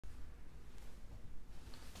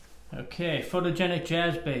Okay, photogenic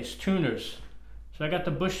jazz bass tuners. So I got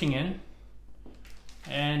the bushing in,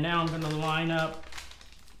 and now I'm going to line up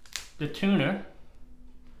the tuner.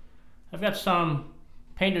 I've got some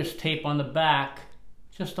painter's tape on the back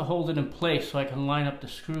just to hold it in place so I can line up the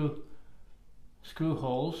screw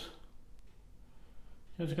holes.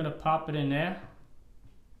 Just going to pop it in there.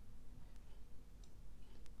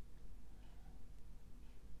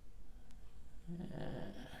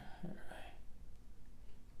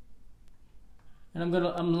 And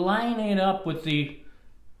I'm lining it up with the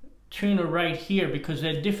tuner right here because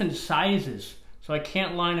they're different sizes, so I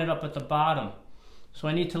can't line it up at the bottom. So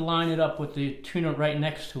I need to line it up with the tuner right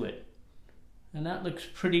next to it. And that looks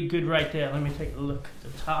pretty good right there. Let me take a look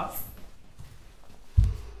at the top.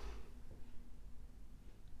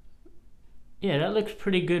 Yeah, that looks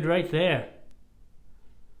pretty good right there.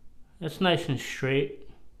 That's nice and straight.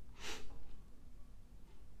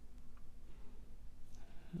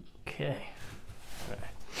 Okay.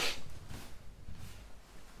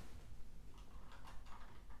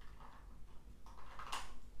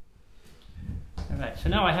 Alright, so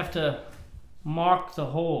now I have to mark the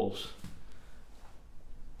holes.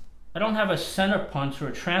 I don't have a center punch or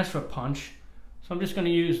a transfer punch, so I'm just going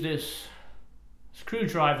to use this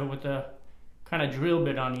screwdriver with the kind of drill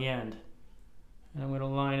bit on the end. And I'm going to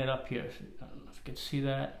line it up here. So I don't know if you can see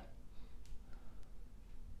that.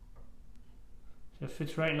 So it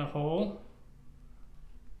fits right in the hole.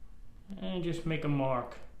 And just make a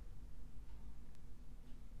mark.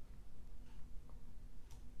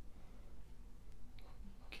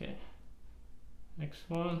 Okay, next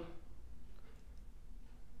one.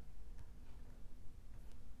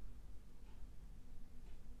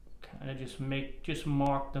 Kind of just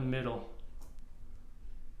mark the middle.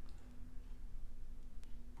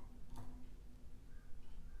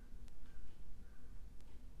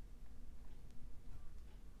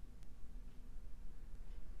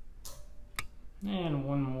 And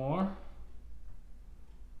one more.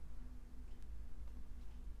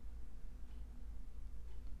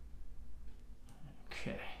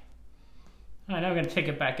 Okay. All right, now we're going to take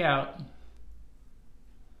it back out.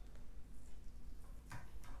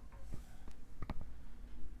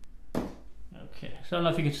 Okay, so I don't know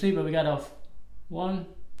if you can see, but we got a 1,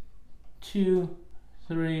 2,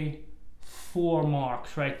 3, 4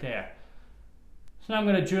 marks right there. So now I'm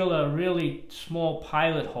going to drill a really small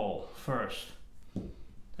pilot hole first.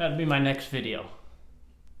 That'll be my next video.